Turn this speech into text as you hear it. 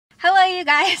you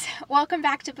guys, welcome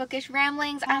back to Bookish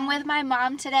Ramblings. I'm with my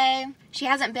mom today. She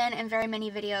hasn't been in very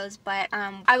many videos, but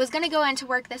I was gonna go into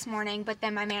work this morning, but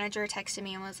then my manager texted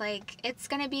me and was like, it's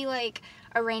gonna be like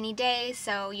a rainy day,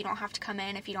 so you don't have to come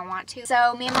in if you don't want to.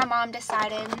 So me and my mom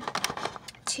decided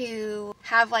to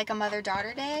have like a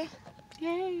mother-daughter day.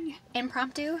 Yay!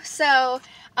 Impromptu. So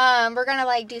we're gonna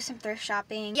like do some thrift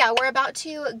shopping. Yeah, we're about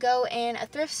to go in a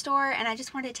thrift store, and I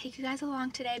just wanted to take you guys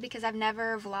along today because I've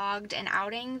never vlogged an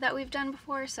outing that we've done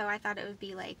before, so I thought it would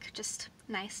be like just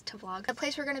nice to vlog. The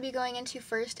place we're gonna be going into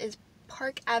first is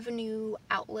Park Avenue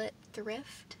Outlet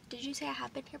Thrift. Did you say I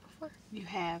have been here before? You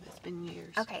have. It's been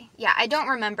years. Okay. Yeah, I don't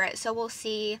remember it, so we'll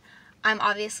see. I'm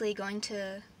obviously going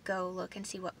to go look and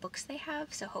see what books they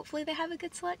have, so hopefully they have a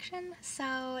good selection.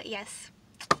 So yes.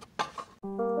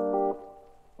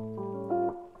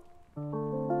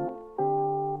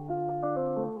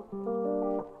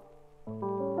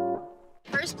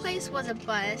 First place was a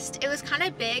bust. It was kind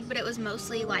of big, but it was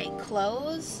mostly like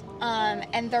clothes,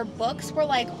 and their books were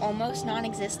like almost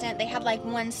non-existent. They had like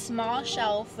one small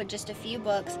shelf with just a few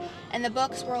books, and the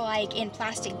books were like in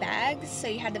plastic bags, so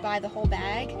you had to buy the whole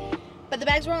bag. But the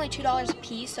bags were only $2 a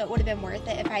piece, so it would have been worth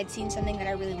it if I had seen something that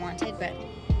I really wanted, but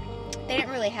they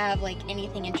didn't really have like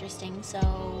anything interesting.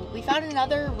 So we found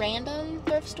another random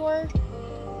thrift store.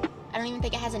 I don't even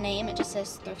think it has a name, it just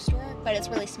says thrift store, but it's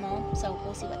really small, so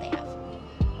we'll see what they have.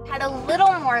 Had a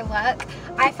little more luck.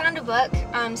 I found a book,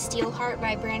 Steelheart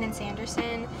by Brandon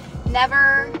Sanderson.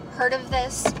 Never heard of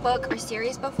this book or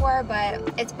series before,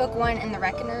 but it's book 1 in the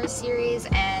Reckoners series,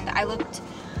 and I looked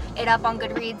it up on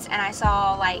Goodreads and I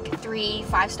saw like 3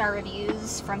 5-star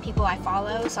reviews from people I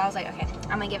follow, so I was like, okay,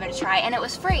 I'm gonna give it a try, and it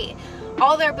was free.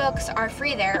 All their books are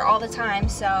free there all the time,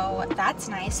 so that's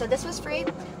nice. So this was free.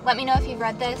 Let me know if you've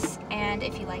read this and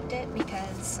if you liked it,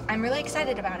 because I'm really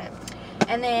excited about it.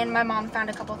 And then my mom found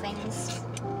a couple things.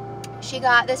 She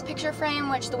got this picture frame,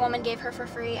 which the woman gave her for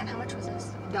free. And how much was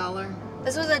this? $1.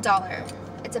 This was $1.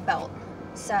 It's a belt.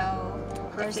 So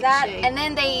there's that. Shape. And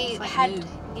then they had,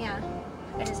 new. Yeah,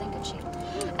 it is in good shape.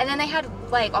 And then they had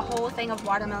like a whole thing of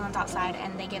watermelons outside,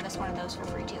 and they gave us one of those for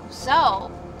free too. So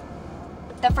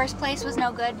the first place was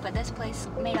no good, but this place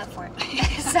made up for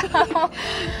it. So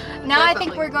now I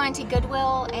think we're going to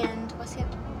Goodwill, and what's it?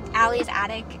 Allie's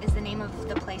Attic is the name of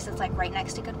the place that's like right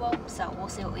next to Goodwill, so we'll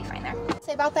see what we find there. What I'd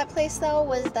say about that place though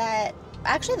was that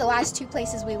actually the last 2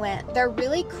 places we went, they're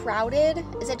really crowded.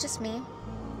 Is it just me?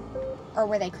 Or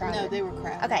were they crowded? No, they were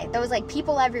crowded. Okay, there was like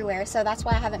people everywhere, so that's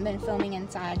why I haven't been filming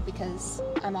inside, because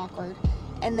I'm awkward.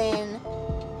 And then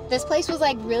this place was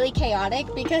like really chaotic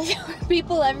because there were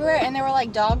people everywhere, and there were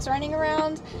like dogs running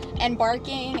around and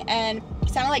barking, and it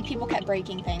sounded like people kept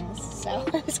breaking things, so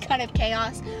it was kind of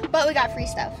chaos, but we got free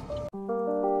stuff.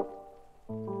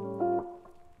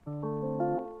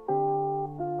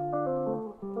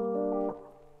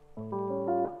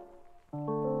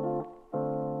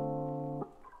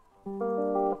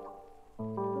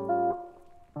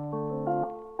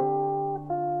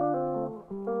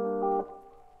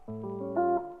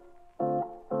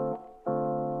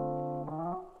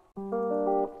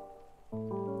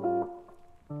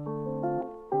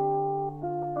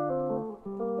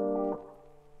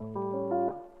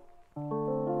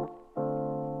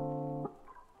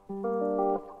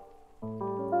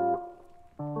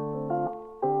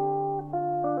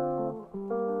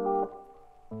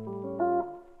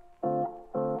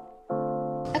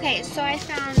 Okay, so I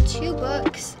found 2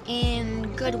 books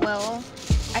in Goodwill.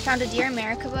 I found a Dear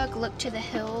America book, Look to the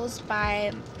Hills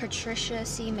by Patricia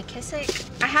C. McKissick.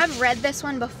 I have read this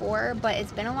one before, but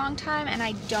it's been a long time and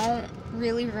I don't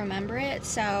really remember it,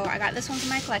 so I got this one for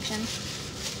my collection.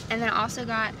 And then I also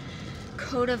got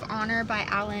Code of Honor by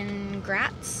Alan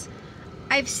Gratz.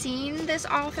 I've seen this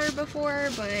author before,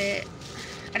 but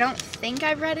I don't think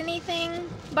I've read anything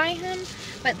by him.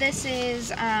 But this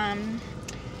is,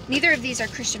 neither of these are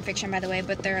Christian fiction, by the way,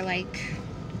 but they're like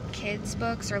kids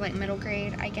books or like middle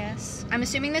grade, I guess. I'm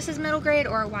assuming this is middle grade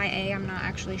or YA, I'm not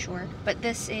actually sure. But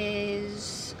this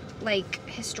is like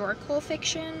historical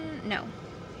fiction. No.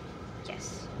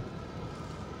 Yes.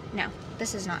 No,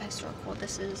 this is not historical.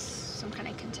 This is some kind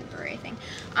of contemporary thing.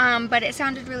 But it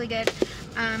sounded really good.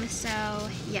 So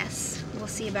yes, we'll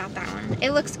see about that one.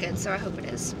 It looks good, so I hope it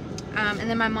is. And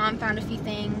then my mom found a few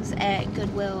things at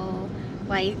Goodwill,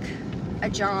 like a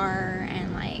jar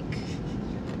and like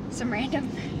some random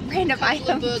items.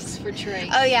 Of books for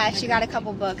Trace. Oh yeah, she got a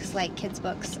couple books, like kids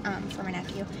books, for my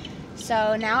nephew.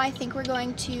 So now I think we're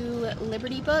going to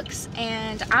Liberty Books,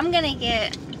 and I'm gonna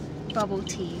get bubble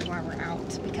tea while we're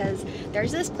out, because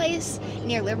there's this place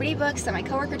near Liberty Books that my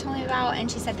coworker told me about, and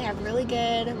she said they have really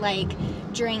good like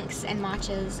drinks and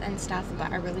matchas and stuff,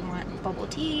 but I really want bubble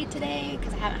tea today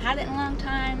because I haven't had it in a long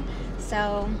time,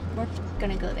 so we're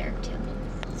gonna go there too.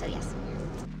 So yes.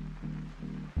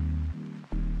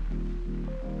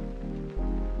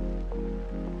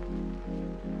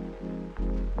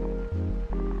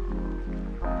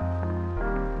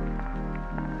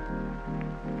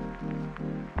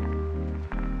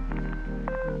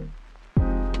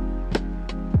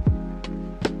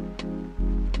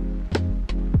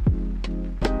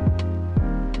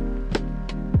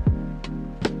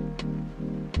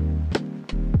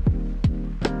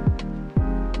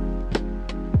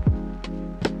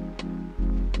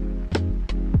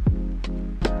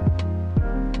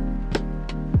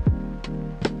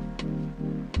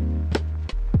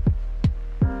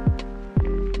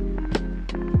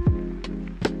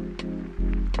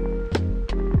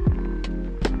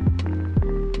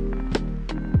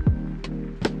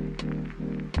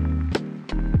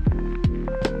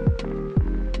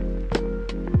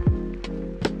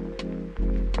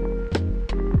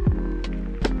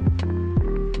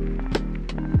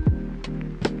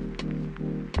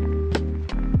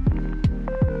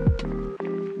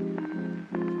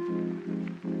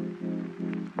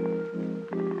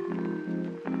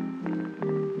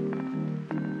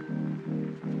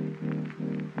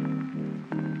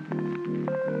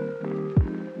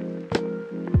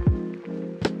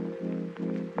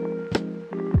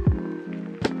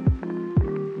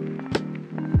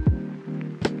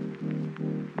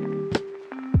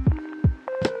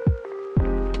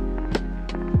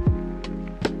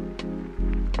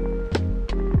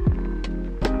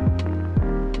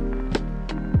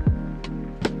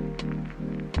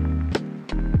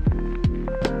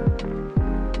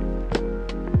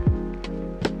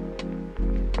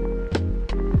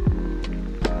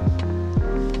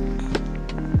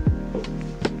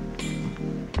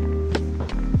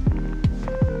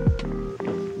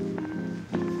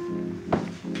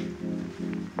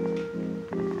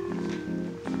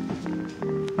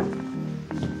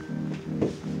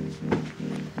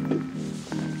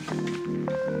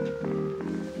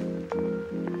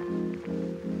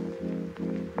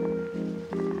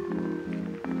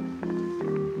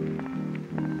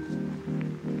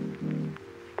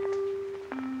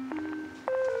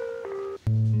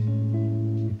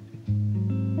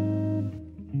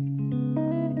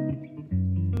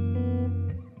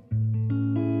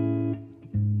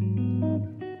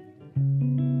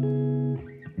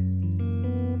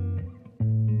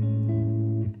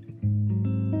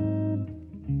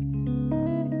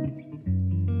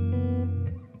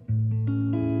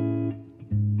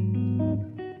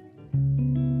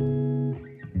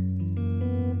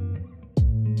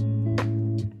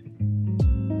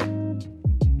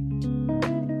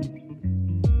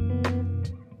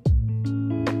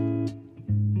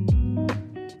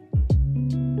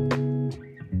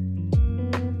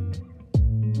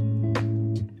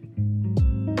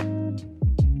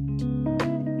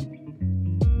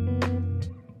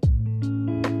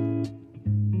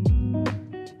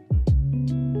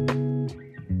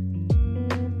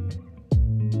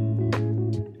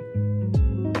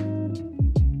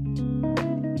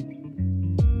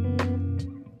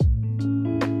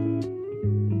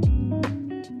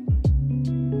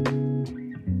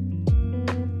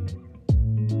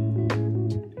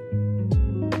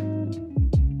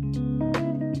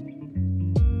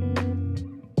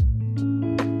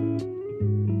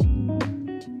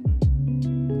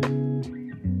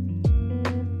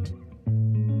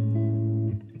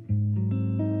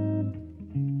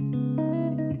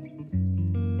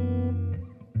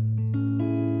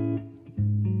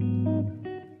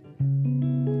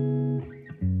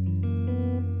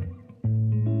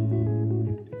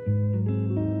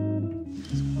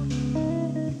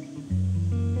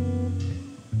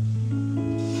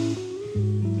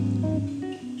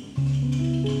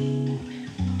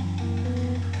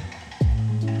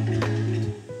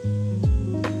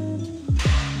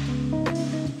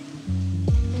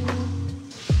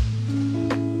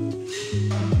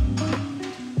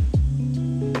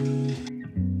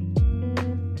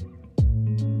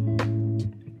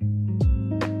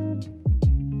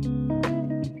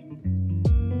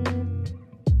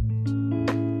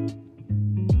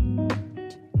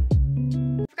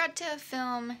 To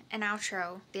film an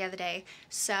outro the other day,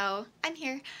 so I'm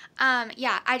here.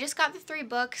 Yeah, I just got the 3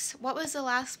 books. What was the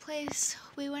last place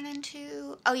we went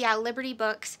into? Oh yeah, Liberty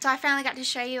Books. So I finally got to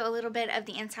show you a little bit of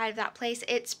the inside of that place.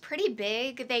 It's pretty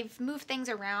big. They've moved things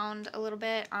around a little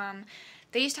bit.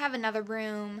 They used to have another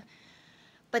room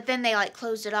but then they like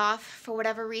closed it off for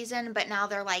whatever reason, but now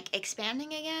they're like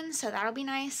expanding again, so that'll be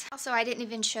nice. Also, I didn't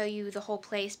even show you the whole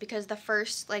place because the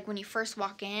first, like when you first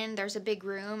walk in, there's a big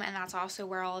room and that's also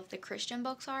where all of the Christian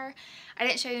books are. I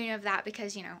didn't show you any of that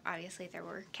because, you know, obviously there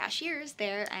were cashiers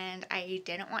there and I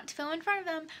didn't want to film in front of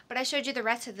them, but I showed you the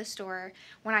rest of the store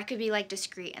when I could be like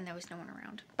discreet and there was no one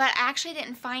around. But I actually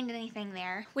didn't find anything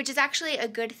there, which is actually a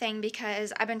good thing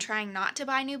because I've been trying not to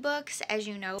buy new books, as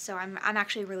you know, so I'm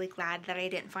actually really glad that I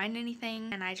didn't find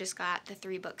anything, and I just got the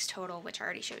 3 books total, which I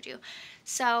already showed you.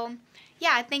 So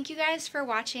yeah, thank you guys for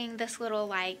watching this little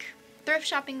like thrift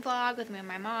shopping vlog with me and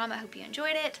my mom. I hope you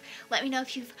enjoyed it. Let me know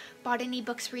if you've bought any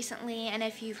books recently and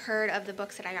if you've heard of the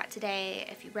books that I got today,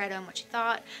 if you read them, what you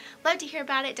thought. Love to hear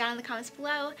about it down in the comments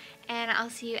below, and I'll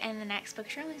see you in the next book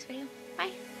showings video.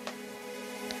 Bye!